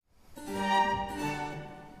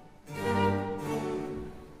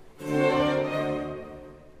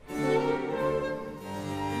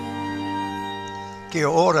Kia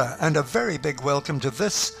ora, and a very big welcome to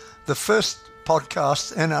this, the first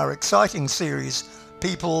podcast in our exciting series,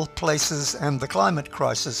 People, Places and the Climate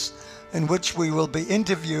Crisis, in which we will be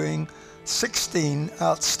interviewing 16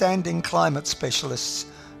 outstanding climate specialists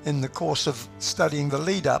in the course of studying the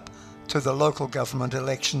lead-up to the local government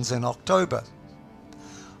elections in October.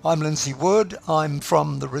 I'm Lindsay Wood, I'm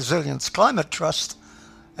from the Resilience Climate Trust,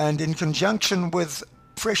 and in conjunction with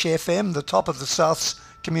Fresh FM, the top of the South's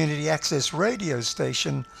community access radio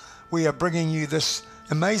station, we are bringing you this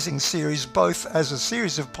amazing series both as a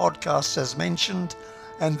series of podcasts as mentioned,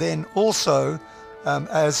 and then also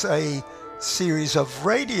as a series of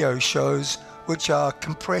radio shows which are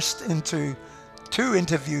compressed into 2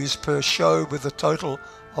 interviews per show with a total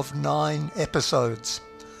of 9 episodes.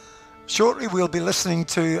 Shortly we'll be listening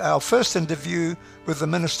to our first interview with the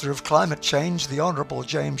Minister of Climate Change, the Hon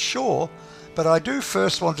James Shaw, but I do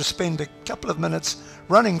first want to spend a couple of minutes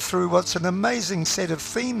running through what's an amazing set of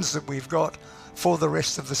themes that we've got for the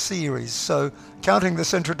rest of the series. So counting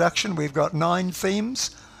this introduction, we've got 9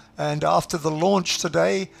 themes, and after the launch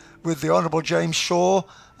today with the Hon James Shaw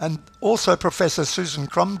and also Professor Susan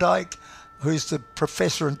Cromdike, who's the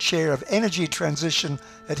Professor and Chair of Energy Transition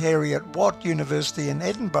at Heriot-Watt University in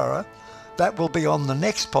Edinburgh, that will be on the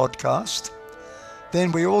next podcast.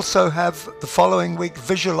 Then we also have the following week,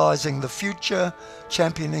 Visualizing the Future,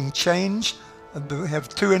 Championing Change. And we have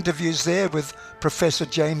 2 interviews there with Professor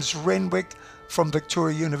James Renwick from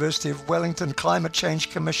Victoria University of Wellington, Climate Change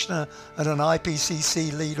Commissioner and an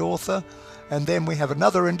IPCC lead author. And then we have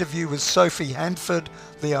another interview with Sophie Hanford,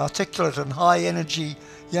 the articulate and high energy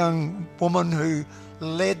young woman who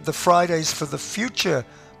led the Fridays for the Future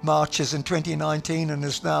marches in 2019 and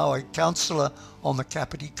is now a councillor on the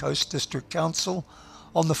Kapiti Coast District Council.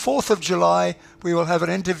 On the 4th of July, we will have an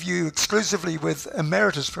interview exclusively with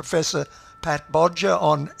Emeritus Professor Pat Bodger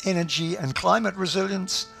on energy and climate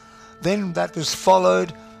resilience. Then that is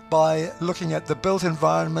followed by looking at the built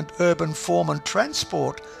environment, urban form and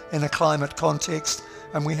transport in a climate context.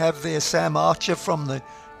 And we have there Sam Archer from the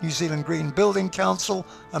New Zealand Green Building Council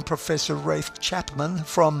and Professor Rafe Chapman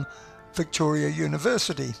from Victoria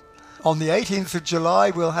University. On the 18th of July,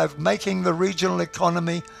 we'll have Making the Regional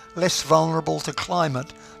Economy Less Vulnerable to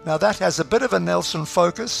Climate. Now that has a bit of a Nelson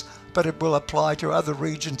focus, but it will apply to other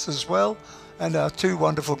regions as well. And our 2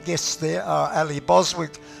 wonderful guests there are Ali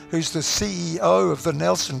Boswick, who's the CEO of the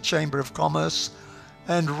Nelson Chamber of Commerce,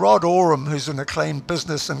 and Rod Oram, who's an acclaimed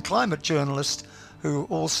business and climate journalist, who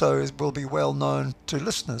also will be well known to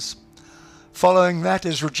listeners. Following that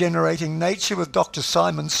is Regenerating Nature with Dr.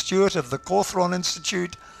 Simon Stewart of the Cawthron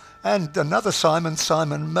Institute, and another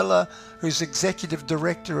Simon Miller, who's Executive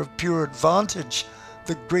Director of Pure Advantage,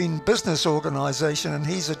 the green business organisation, and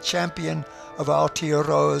he's a champion of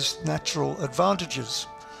Aotearoa's natural advantages.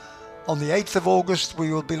 On the 8th of August,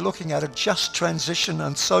 we will be looking at a just transition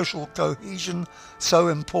and social cohesion, so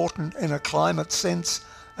important in a climate sense,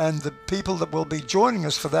 and the people that will be joining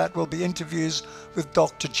us for that will be interviews with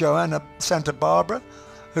Dr. Joanna Santa Barbara,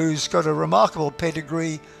 who's got a remarkable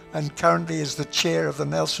pedigree and currently is the chair of the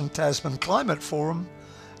Nelson Tasman Climate Forum,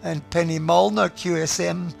 and Penny Molnar,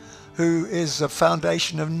 QSM, who is a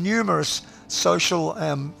foundation of numerous social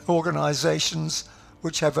organisations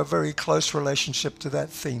which have a very close relationship to that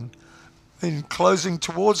theme. In closing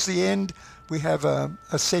towards the end, we have a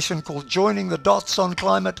session called Joining the Dots on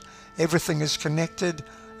Climate, Everything is Connected,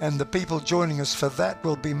 and the people joining us for that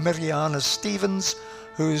will be Miriana Stevens,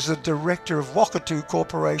 who is the director of Wakatu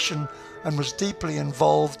Corporation and was deeply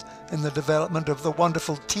involved in the development of the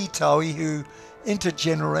wonderful Te Tauihu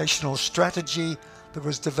intergenerational strategy that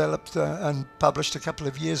was developed and published a couple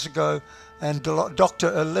of years ago, and Dr.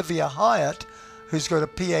 Olivia Hyatt, who's got a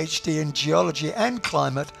PhD in geology and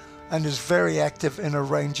climate and is very active in a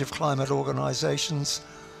range of climate organisations.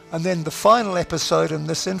 And then the final episode in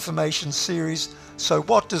this information series, So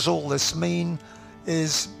What Does All This Mean?,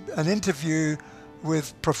 is an interview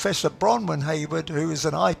with Professor Bronwyn Hayward, who is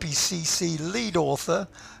an IPCC lead author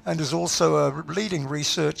and is also a leading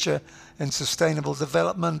researcher in sustainable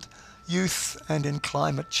development, youth and in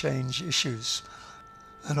climate change issues.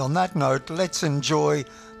 And on that note, let's enjoy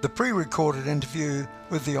the pre-recorded interview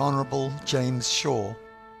with the Honourable James Shaw.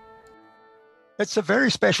 It's a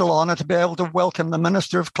very special honour to be able to welcome the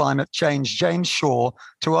Minister of Climate Change, James Shaw,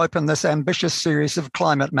 to open this ambitious series of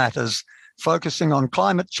climate matters, focusing on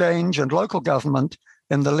climate change and local government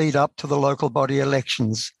in the lead up to the local body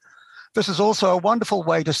elections. This is also a wonderful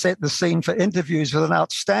way to set the scene for interviews with an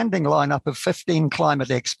outstanding lineup of 15 climate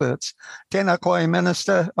experts. Tēnā koe,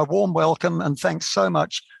 Minister, a warm welcome and thanks so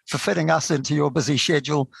much for fitting us into your busy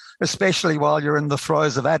schedule, especially while you're in the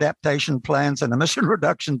throes of adaptation plans and emission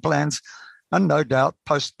reduction plans. and no doubt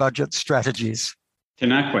post-budget strategies.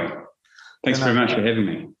 Tinakwe. Thanks very much for having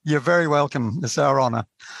me. You're very welcome. It's our honour.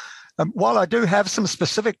 While I do have some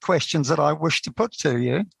specific questions that I wish to put to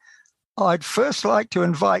you, I'd first like to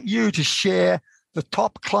invite you to share the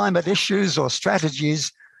top climate issues or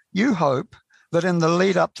strategies you hope that in the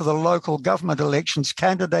lead up to the local government elections,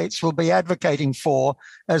 candidates will be advocating for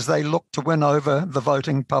as they look to win over the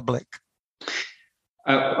voting public.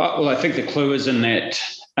 Well, I think the clue is in that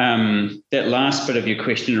last bit of your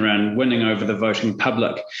question around winning over the voting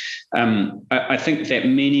public. I think that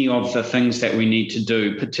many of the things that we need to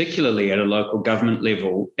do, particularly at a local government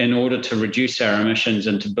level, in order to reduce our emissions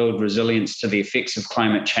and to build resilience to the effects of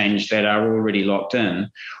climate change that are already locked in,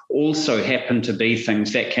 also happen to be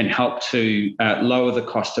things that can help to lower the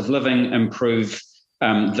cost of living, improve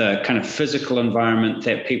the kind of physical environment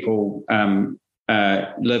that people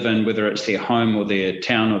live in, whether it's their home or their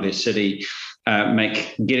town or their city,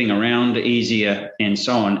 make getting around easier and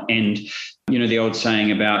so on. And, the old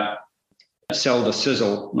saying about sell the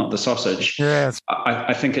sizzle, not the sausage. Yes.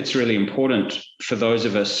 I think it's really important for those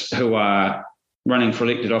of us who are running for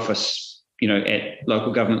elected office, at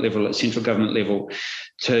local government level, at central government level,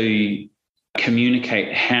 to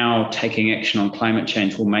communicate how taking action on climate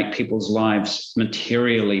change will make people's lives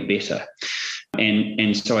materially better.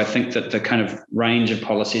 And so I think that the kind of range of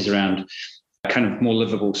policies around kind of more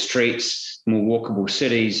livable streets, more walkable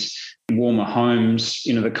cities, warmer homes,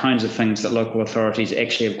 the kinds of things that local authorities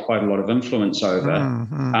actually have quite a lot of influence over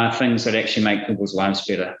are things that actually make people's lives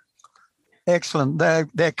better. Excellent.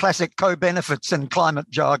 They're classic co-benefits in climate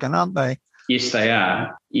jargon, aren't they? Yes, they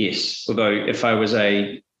are. Yes. Although if I was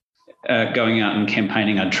going out and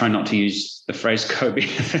campaigning, I'd try not to use the phrase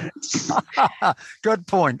co-benefits. Good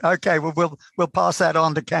point. Okay, well, we'll pass that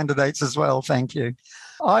on to candidates as well. Thank you.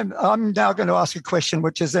 I'm now going to ask a question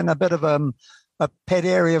which is in a bit of a pet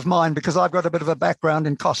area of mine, because I've got a bit of a background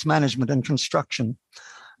in cost management and construction,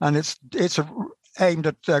 and it's aimed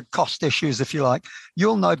at cost issues, if you like.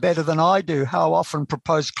 You'll know better than I do how often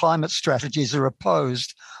proposed climate strategies are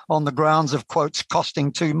opposed on the grounds of, quotes,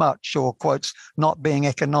 costing too much or, quotes, not being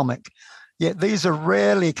economic. Yet these are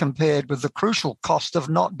rarely compared with the crucial cost of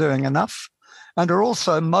not doing enough, and are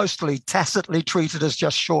also mostly tacitly treated as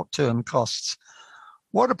just short-term costs.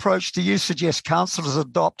 What approach do you suggest councillors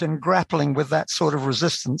adopt in grappling with that sort of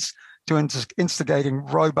resistance to instigating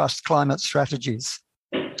robust climate strategies?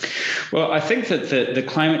 Well, I think that the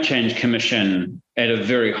Climate Change Commission, at a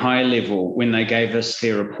very high level, when they gave us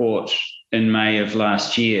their report in May of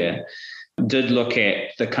last year, did look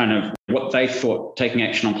at the kind of what they thought taking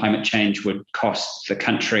action on climate change would cost the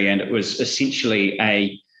country. And it was essentially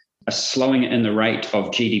a slowing in the rate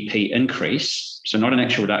of GDP increase. So not an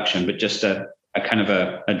actual reduction, but just a kind of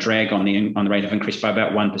a drag on the rate of increase by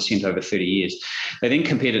about 1% over 30 years. They then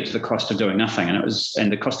compared it to the cost of doing nothing.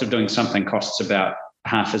 And the cost of doing something costs about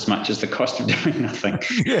half as much as the cost of doing nothing.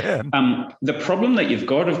 Yeah. The problem that you've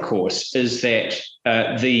got, of course, is that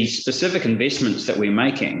the specific investments that we're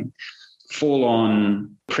making fall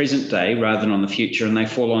on present day rather than on the future, and they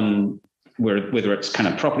fall on whether it's kind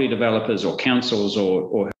of property developers or councils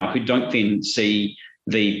or who don't then see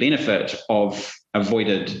the benefit of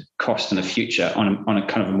avoided cost in the future on a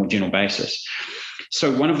kind of a more general basis.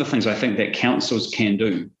 So one of the things I think that councils can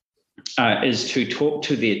do is to talk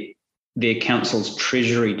to their council's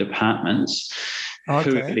treasury departments,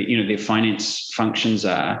 who their finance functions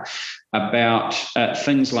are, about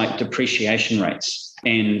things like depreciation rates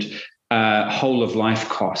and whole of life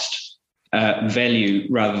cost, value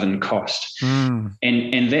rather than cost.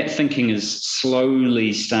 And that thinking is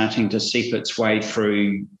slowly starting to seep its way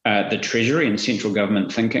through the Treasury and central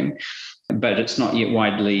government thinking, but it's not yet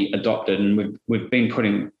widely adopted. And we've been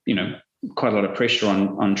putting, quite a lot of pressure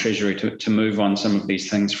on Treasury to move on some of these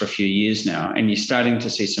things for a few years now, and you're starting to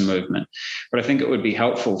see some movement. But I think it would be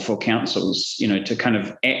helpful for councils, to kind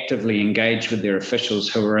of actively engage with their officials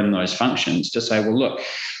who are in those functions to say, well, look,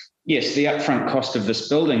 yes, the upfront cost of this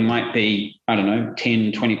building might be, 10,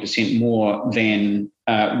 20% more than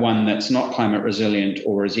one that's not climate resilient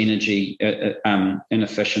or is energy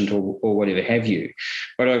inefficient or whatever have you.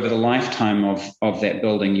 But over the lifetime of that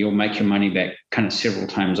building, you'll make your money back kind of several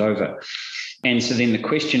times over. And so then the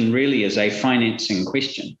question really is a financing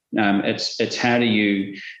question. It's how do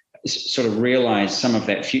you sort of realize some of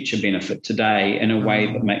that future benefit today in a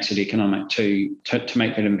way that makes it economic to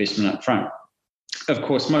make that investment up front. Of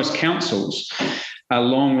course, most councils are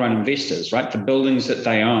long-run investors, right? The buildings that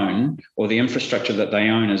they own or the infrastructure that they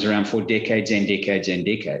own is around for decades and decades and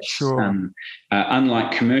decades. Sure.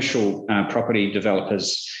 Unlike commercial property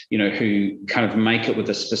developers, who kind of make it with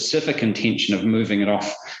a specific intention of moving it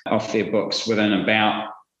off their books within about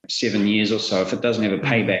 7 years or so. If it doesn't have a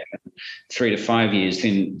payback in 3 to 5 years,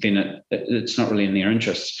 then it's not really in their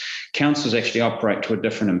interests. Councils actually operate to a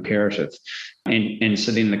different imperative. And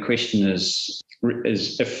so then the question is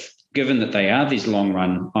if, given that they are these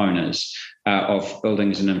long-run owners of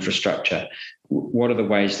buildings and infrastructure, what are the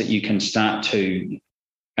ways that you can start to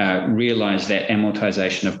realise that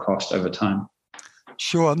amortisation of cost over time?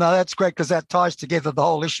 Sure. No, that's great, because that ties together the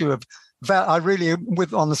whole issue of I really am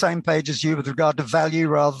on the same page as you with regard to value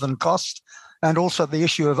rather than cost. And also the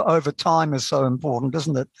issue of over time is so important,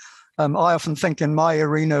 isn't it? I often think in my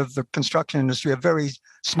arena of the construction industry, a very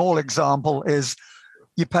small example is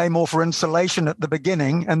you pay more for insulation at the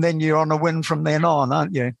beginning and then you're on a win from then on,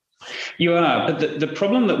 aren't you? You are. But the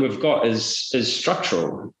problem that we've got is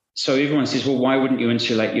structural. So everyone says, well, why wouldn't you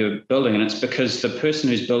insulate your building? And it's because the person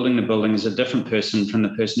who's building the building is a different person from the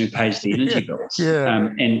person who pays the energy bills. Yeah.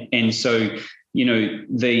 And so,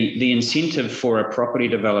 the incentive for a property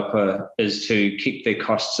developer is to keep their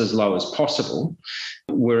costs as low as possible,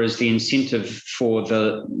 whereas the incentive for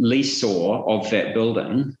the leaseor of that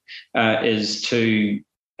building is to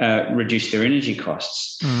reduce their energy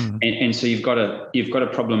costs. And so you've got a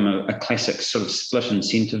problem, a classic sort of split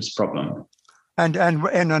incentives problem. And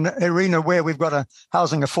in an arena where we've got a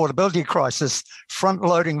housing affordability crisis,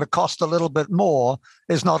 front-loading the cost a little bit more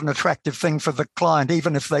is not an attractive thing for the client,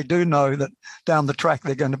 even if they do know that down the track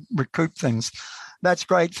they're going to recoup things. That's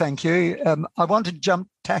great, thank you. I want to jump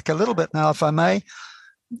tack a little bit now, if I may.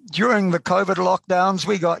 During the COVID lockdowns,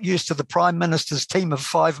 we got used to the Prime Minister's team of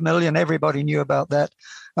 5 million. Everybody knew about that.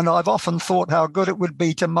 And I've often thought how good it would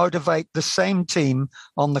be to motivate the same team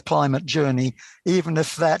on the climate journey, even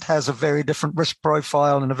if that has a very different risk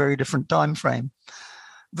profile and a very different time frame.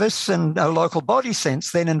 This, in a local body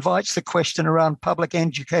sense, then invites the question around public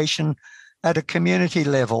education at a community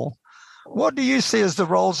level. What do you see as the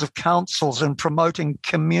roles of councils in promoting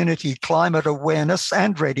community climate awareness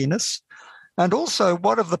and readiness? And also,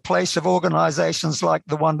 what of the place of organisations like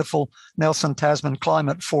the wonderful Nelson Tasman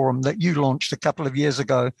Climate Forum that you launched a couple of years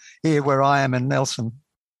ago here where I am in Nelson?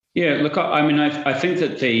 Yeah, look, I think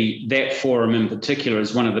that that forum in particular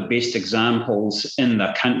is one of the best examples in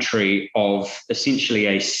the country of essentially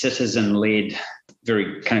a citizen-led,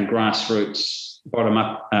 very kind of grassroots,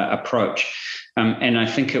 bottom-up approach. And I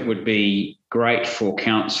think it would be great for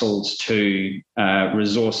councils to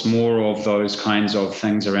resource more of those kinds of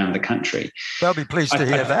things around the country. They'll be pleased to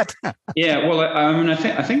hear that. Yeah, well,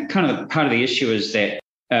 I think kind of part of the issue is that,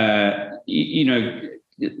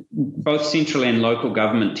 both central and local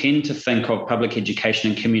government tend to think of public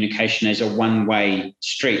education and communication as a one-way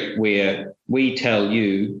street where we tell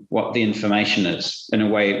you what the information is in a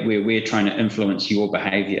way where we're trying to influence your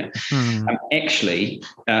behaviour. Actually,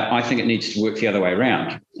 I think it needs to work the other way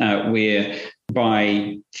around, where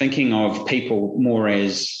by thinking of people more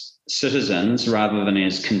as citizens rather than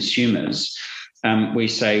as consumers, we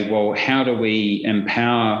say, well, how do we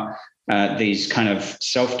empower these kind of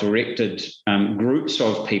self-directed groups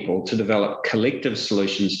of people to develop collective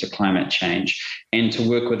solutions to climate change and to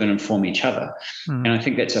work with and inform each other. And I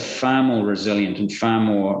think that's a far more resilient and far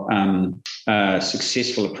more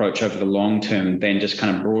successful approach over the long term than just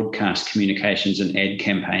kind of broadcast communications and ad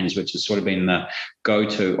campaigns, which has sort of been the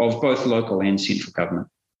go-to of both local and central government.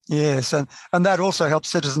 Yes, and that also helps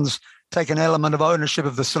citizens take an element of ownership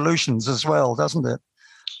of the solutions as well, doesn't it?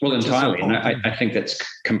 Well, entirely. And I think that's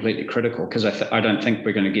completely critical, because I don't think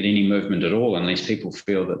we're going to get any movement at all unless people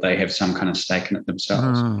feel that they have some kind of stake in it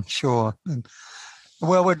themselves. Sure.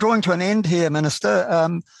 Well, we're drawing to an end here, Minister,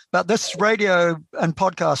 but this radio and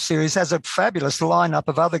podcast series has a fabulous lineup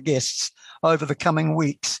of other guests over the coming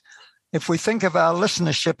weeks. If we think of our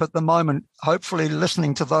listenership at the moment, hopefully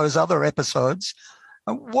listening to those other episodes,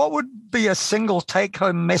 what would be a single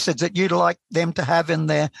take-home message that you'd like them to have in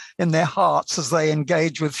their hearts as they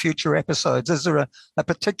engage with future episodes? Is there a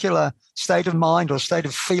particular state of mind or state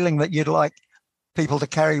of feeling that you'd like people to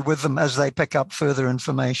carry with them as they pick up further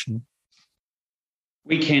information?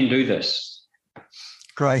 We can do this.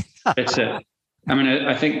 Great. That's it. I mean,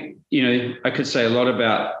 I think, I could say a lot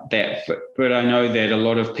about that, but I know that a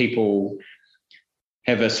lot of people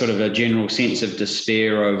have a sort of a general sense of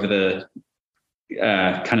despair over the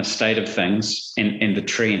kind of state of things and the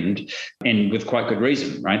trend, and with quite good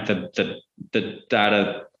reason, right? The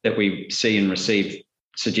data that we see and receive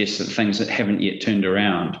suggests that things that haven't yet turned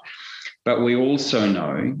around. But we also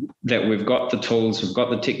know that we've got the tools, we've got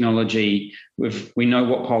the technology, we know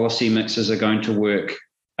what policy mixes are going to work.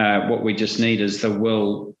 What we just need is the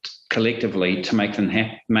will collectively to make them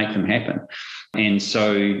happen. And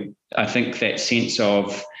so I think that sense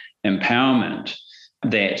of empowerment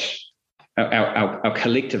that our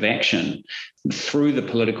collective action through the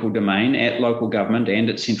political domain at local government and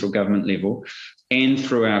at central government level, and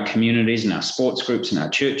through our communities and our sports groups and our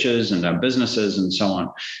churches and our businesses and so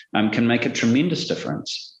on, can make a tremendous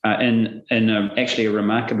difference in actually a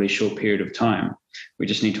remarkably short period of time. We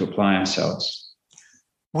just need to apply ourselves.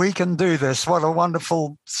 We can do this. What a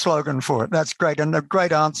wonderful slogan for it. That's great. And a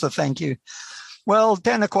great answer. Thank you. Well,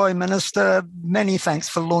 Tanakoi Minister, many thanks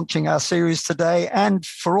for launching our series today and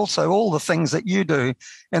for also all the things that you do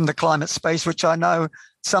in the climate space, which I know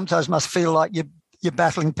sometimes must feel like you're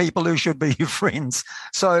battling people who should be your friends.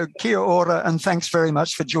 So kia ora, and thanks very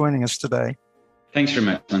much for joining us today. Thanks very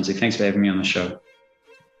much, Lindsay. Thanks for having me on the show.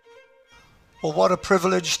 Well, what a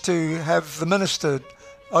privilege to have the Minister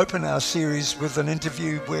open our series with an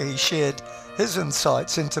interview where he shared his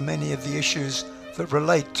insights into many of the issues that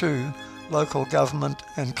relate to local government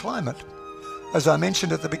and climate. As I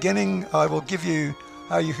mentioned at the beginning, I will give you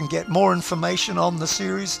how you can get more information on the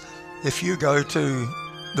series if you go to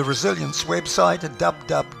the Resilience website at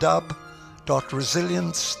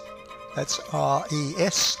www.resilience, that's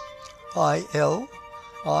RESILIENZ,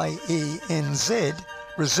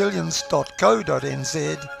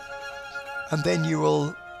 resilience.co.nz, and then you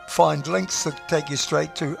will find links that take you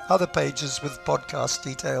straight to other pages with podcast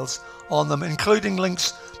details on them, including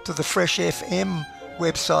links to the Fresh FM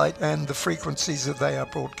website and the frequencies that they are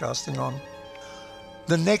broadcasting on.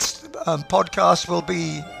 The next podcast will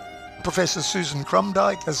be Professor Susan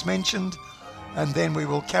Crumdyke, as mentioned, and then we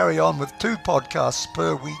will carry on with 2 podcasts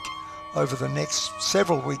per week over the next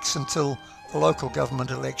several weeks until the local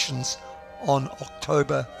government elections on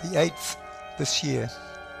October the 8th this year.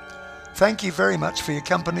 Thank you very much for your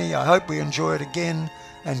company. I hope we enjoy it again,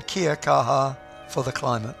 and kia kaha for the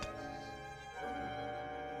climate.